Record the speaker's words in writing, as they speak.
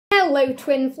Hello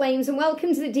twin flames and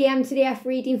welcome to the DM to DF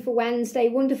reading for Wednesday,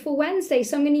 Wonderful Wednesday.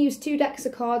 So I'm going to use 2 decks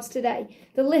of cards today.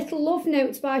 The Little Love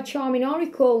Notes by Charming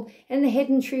Oracle and the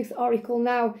Hidden Truth Oracle.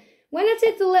 Now, when I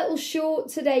did the little short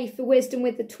today for Wisdom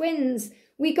with the Twins,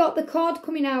 we got the card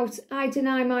coming out, I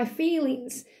deny my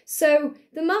feelings. So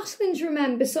the masculines,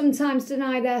 remember, sometimes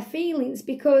deny their feelings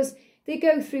because they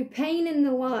go through pain in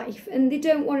their life and they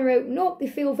don't want to open up. They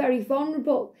feel very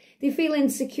vulnerable. They feel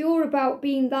insecure about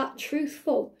being that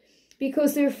truthful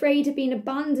because they're afraid of being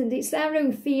abandoned. It's their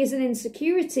own fears and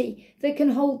insecurity that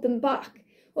can hold them back.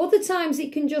 Other times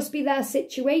it can just be their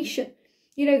situation.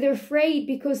 You know, they're afraid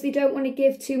because they don't want to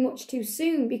give too much too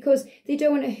soon, because they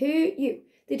don't want to hurt you.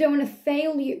 They don't want to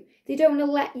fail you. They don't want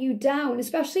to let you down,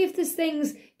 especially if there's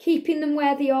things keeping them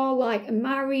where they are, like a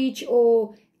marriage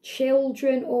or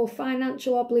children or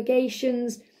financial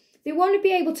obligations. They want to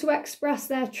be able to express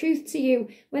their truth to you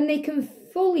when they can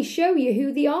fully show you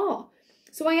who they are.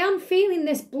 So I am feeling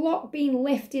this block being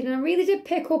lifted, and I really did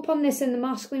pick up on this in the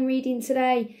masculine reading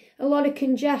today. A lot of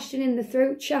congestion in the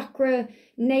throat chakra,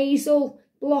 nasal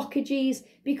blockages,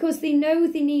 because they know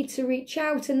they need to reach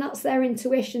out, and that's their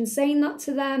intuition saying that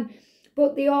to them,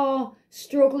 but they are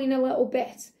struggling a little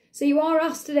bit. So you are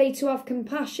asked today to have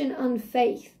compassion and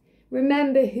faith.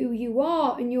 Remember who you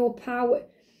are and your power.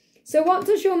 So what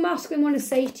does your masculine want to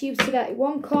say to you today?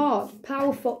 One card,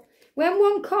 powerful. When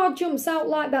one card jumps out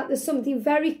like that, there's something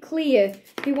very clear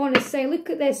you want to say. Look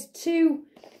at this, 2.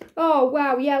 Oh,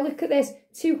 wow, yeah, look at this,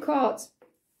 2 cards.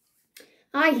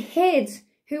 I hid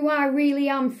who I really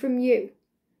am from you.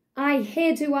 I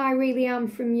hid who I really am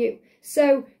from you.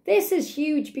 So this is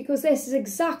huge because this is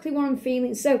exactly what I'm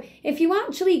feeling. So if you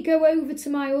actually go over to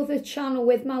my other channel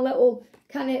with my little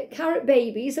kind of carrot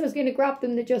babies, I was going to grab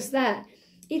them, they're just there.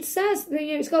 It says, you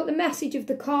know, it's got the message of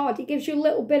the card. It gives you a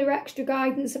little bit of extra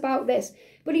guidance about this.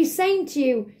 But he's saying to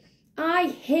you, I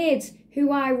hid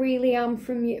who I really am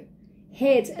from you.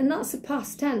 Hid, and that's the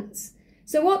past tense.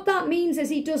 So what that means is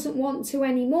he doesn't want to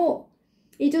anymore.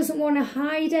 He doesn't want to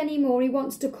hide anymore. He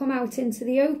wants to come out into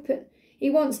the open. He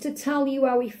wants to tell you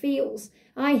how he feels.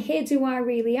 I hid who I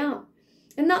really am.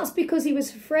 And that's because he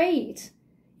was afraid.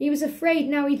 He was afraid.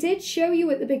 Now, he did show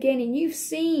you at the beginning. You've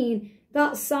seen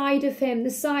that side of him, the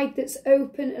side that's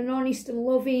open and honest and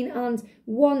loving and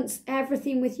wants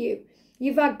everything with you.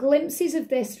 You've had glimpses of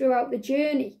this throughout the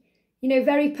journey. You know,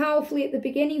 very powerfully at the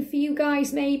beginning for you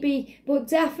guys maybe, but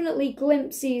definitely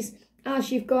glimpses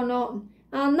as you've gone on.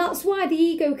 And that's why the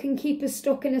ego can keep us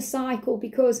stuck in a cycle,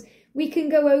 because we can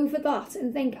go over that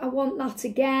and think, I want that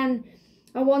again.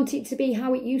 I want it to be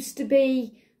how it used to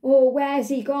be. Or where's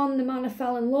he gone, the man I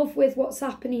fell in love with? What's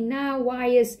happening now? Why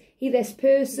is he this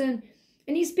person?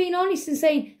 And he's being honest and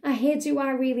saying, I hid who I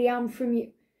really am from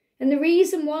you. And the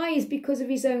reason why is because of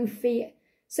his own fear.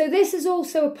 So this is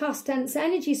also a past tense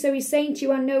energy. So he's saying to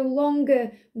you, I no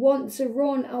longer want to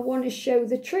run. I want to show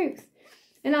the truth.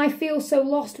 And I feel so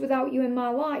lost without you in my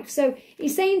life. So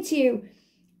he's saying to you,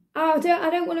 I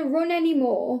don't want to run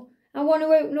anymore. I want to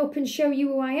open up and show you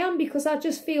who I am, because I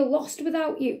just feel lost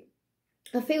without you.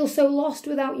 I feel so lost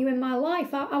without you in my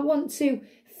life. I want to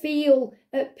feel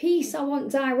at peace. I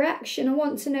want direction. I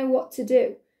want to know what to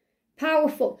do.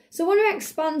 Powerful. So I want to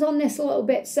expand on this a little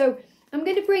bit. So I'm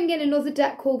going to bring in another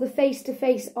deck called the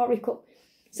Face-to-Face Oracle.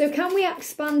 So can we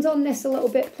expand on this a little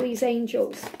bit, please,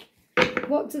 angels?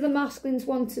 What do the masculines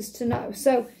want us to know?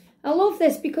 So I love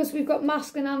this because we've got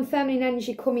masculine and feminine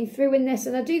energy coming through in this.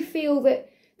 And I do feel that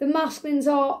the masculines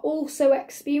are also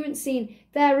experiencing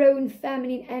their own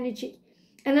feminine energy.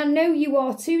 And I know you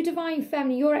are too, divine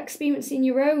feminine. You're experiencing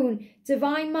your own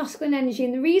divine masculine energy.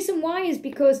 And the reason why is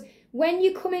because when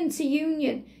you come into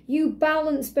union, you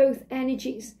balance both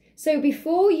energies. So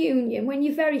before union, when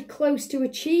you're very close to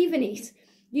achieving it,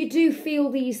 you do feel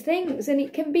these things, and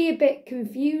it can be a bit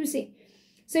confusing.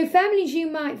 So feminines, you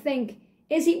might think,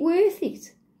 is it worth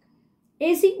it?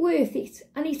 Is it worth it?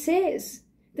 And it is.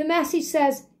 The message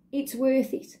says it's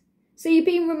worth it. So you're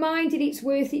being reminded it's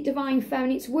worth it, divine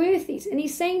feminine, it's worth it. And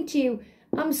he's saying to you,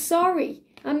 I'm sorry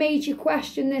I made you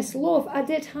question this love. I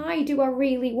did hide who I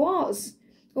really was,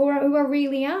 or who I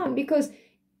really am, because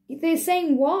they're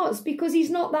saying was, because he's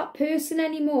not that person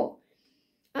anymore.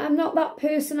 I'm not that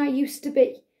person I used to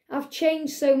be. I've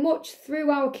changed so much through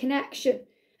our connection,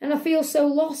 and I feel so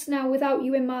lost now without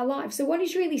you in my life. So what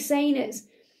he's really saying is,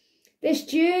 this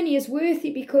journey is worth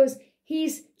it because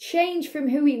he's changed from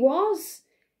who he was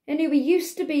and who he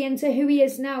used to be into who he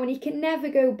is now, and he can never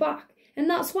go back. And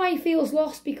that's why he feels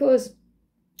lost, because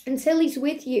until he's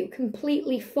with you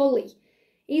completely, fully,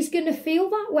 he's going to feel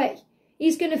that way.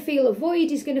 He's going to feel a void.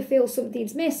 He's going to feel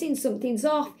something's missing, something's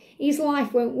off. His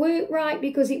life won't work right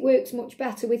because it works much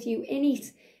better with you in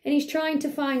it. and he's trying to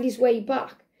find his way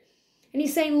back. And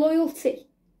he's saying, loyalty.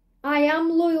 I am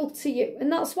loyal to you.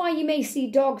 And that's why you may see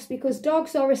dogs, because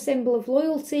dogs are a symbol of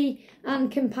loyalty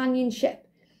and companionship.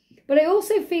 But I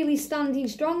also feel he's standing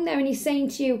strong there, and he's saying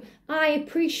to you, I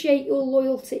appreciate your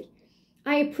loyalty.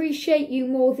 I appreciate you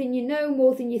more than you know,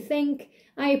 more than you think.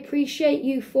 I appreciate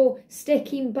you for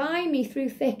sticking by me through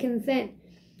thick and thin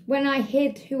when I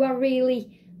hid who I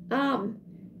really am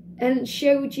and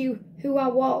showed you who I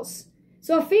was.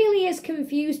 So I feel he is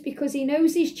confused because he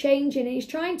knows he's changing, and he's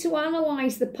trying to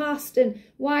analyse the past and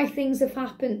why things have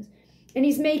happened. And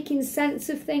he's making sense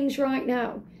of things right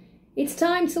now. It's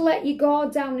time to let your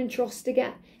guard down and trust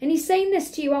again. And he's saying this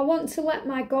to you, I want to let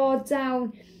my guard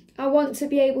down. I want to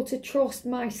be able to trust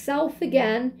myself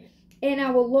again in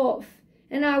our love.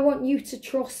 And I want you to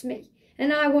trust me.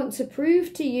 And I want to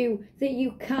prove to you that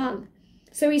you can.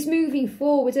 So he's moving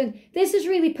forward. And this is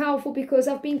really powerful because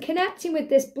I've been connecting with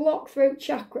this blocked throat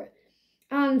chakra.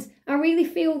 And I really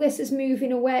feel this is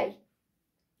moving away.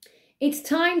 It's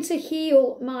time to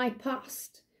heal my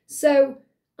past. So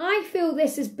I feel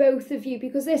this is both of you,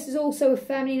 because this is also a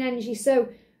feminine energy. So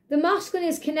the masculine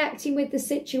is connecting with the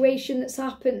situation that's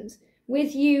happened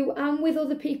with you and with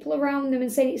other people around them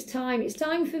and saying it's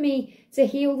time for me to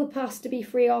heal the past, to be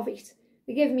free of it.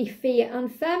 They give me fear.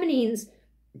 And feminines,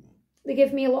 they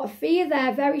give me a lot of fear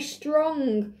there, very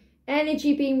strong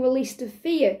energy being released of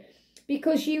fear,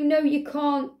 because you know you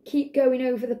can't keep going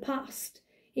over the past.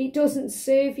 It doesn't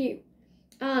serve you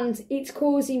and it's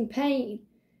causing pain.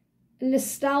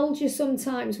 Nostalgia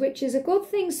sometimes, which is a good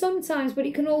thing sometimes, but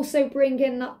it can also bring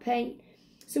in that pain.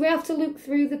 So we have to look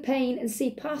through the pain and see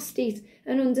past it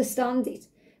and understand it.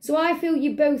 So I feel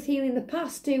you're both healing the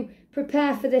past to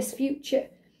prepare for this future.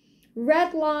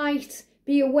 Red light,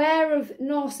 be aware of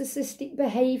narcissistic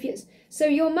behaviours. So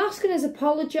your masculine is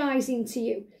apologising to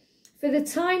you for the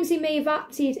times he may have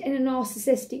acted in a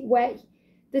narcissistic way,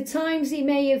 the times he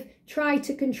may have tried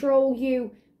to control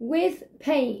you with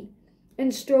pain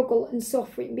and struggle and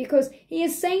suffering, because he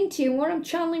is saying to you, and what I'm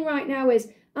channeling right now is,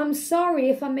 I'm sorry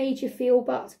if I made you feel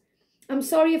bad. I'm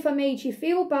sorry if I made you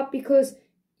feel bad because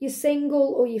you're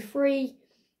single or you're free,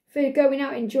 for going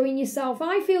out enjoying yourself.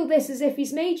 I feel this as if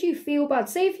he's made you feel bad.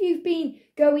 Say if you've been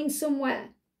going somewhere,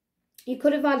 you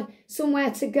could have had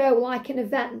somewhere to go, like an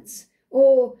event,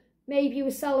 or maybe you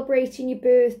were celebrating your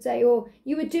birthday, or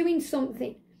you were doing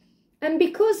something. And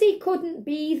because he couldn't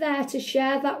be there to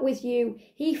share that with you,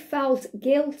 he felt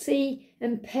guilty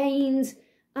and pained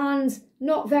and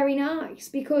not very nice,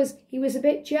 because he was a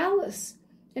bit jealous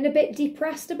and a bit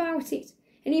depressed about it.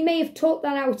 And he may have took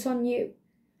that out on you.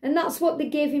 And that's what they're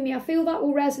giving me. I feel that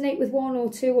will resonate with one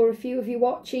or two or a few of you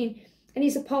watching. And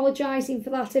he's apologising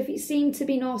for that. If it seemed to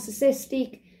be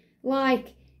narcissistic,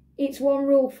 like it's one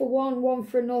rule for one, one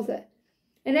for another.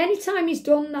 And anytime he's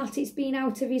done that, it's been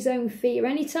out of his own fear.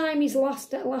 Anytime he's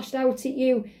lashed out at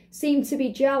you, seemed to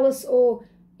be jealous or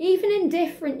even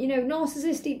indifferent. You know,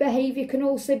 narcissistic behaviour can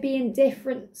also be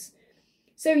indifference.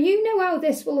 So you know how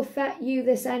this will affect you,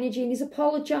 this energy, and he's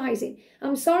apologising.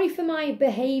 I'm sorry for my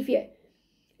behaviour.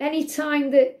 Anytime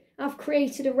that I've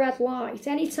created a red light,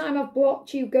 anytime I've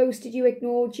blocked you, ghosted you,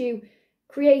 ignored you,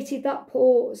 created that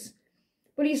pause.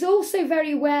 But he's also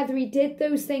very aware that he did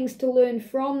those things to learn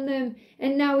from them,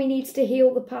 and now he needs to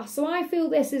heal the past. So I feel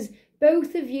this is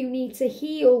both of you need to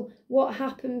heal what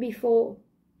happened before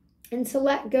and to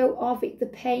let go of it, the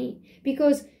pain.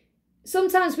 Because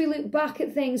sometimes we look back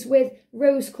at things with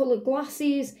rose-coloured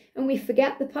glasses and we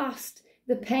forget the past,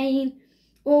 the pain,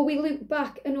 or we look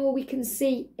back and all we can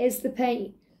see is the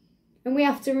pain. And we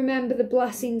have to remember the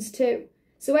blessings too.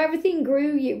 So everything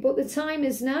grew you, but the time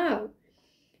is now.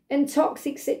 And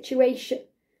toxic situation.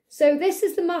 So this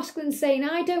is the masculine saying,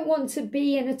 I don't want to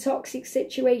be in a toxic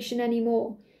situation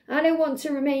anymore. I don't want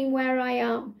to remain where I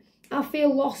am. I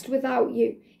feel lost without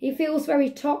you. He feels very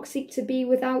toxic to be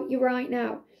without you right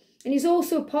now. And he's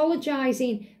also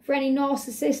apologising for any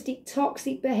narcissistic,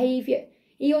 toxic behaviour.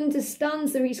 He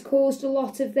understands that he's caused a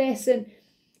lot of this and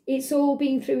it's all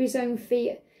been through his own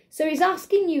fear. So he's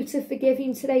asking you to forgive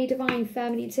him today, Divine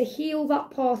Feminine, to heal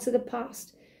that part of the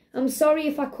past. I'm sorry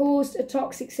if I caused a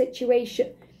toxic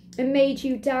situation and made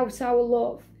you doubt our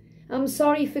love. I'm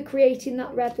sorry for creating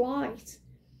that red light.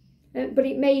 But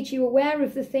it made you aware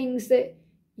of the things that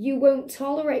you won't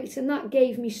tolerate, and that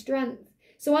gave me strength.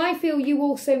 So I feel you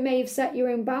also may have set your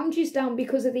own boundaries down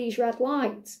because of these red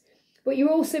lights. But you're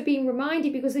also being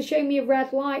reminded, because they show me a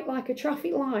red light like a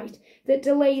traffic light that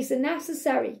delays the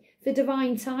necessary for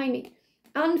divine timing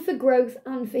and for growth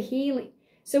and for healing.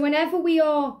 So whenever we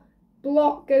are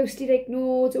blocked, ghosted,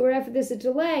 ignored, or wherever there's a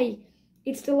delay,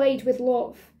 it's delayed with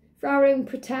love for our own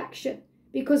protection,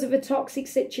 because of a toxic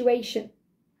situation.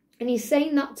 And he's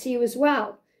saying that to you as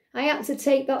well. I had to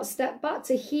take that step back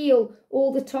to heal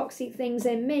all the toxic things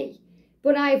in me.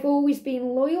 But I've always been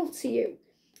loyal to you.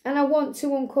 And I want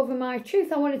to uncover my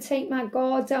truth. I want to take my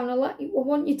guard down. I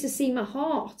want you to see my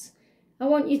heart. I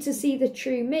want you to see the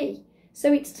true me.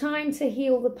 So it's time to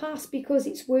heal the past because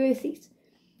it's worth it.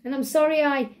 And I'm sorry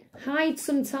I hide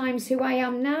sometimes who I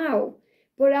am now.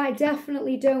 But I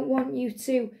definitely don't want you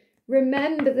to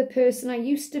remember the person I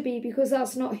used to be, because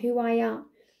that's not who I am.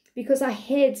 Because I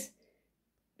hid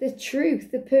the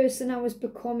truth, the person I was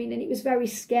becoming, and it was very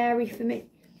scary for me.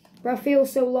 But I feel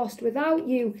so lost without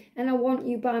you, and I want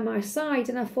you by my side,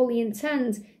 and I fully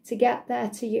intend to get there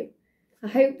to you. I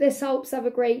hope this helps. Have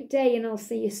a great day, and I'll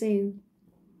see you soon.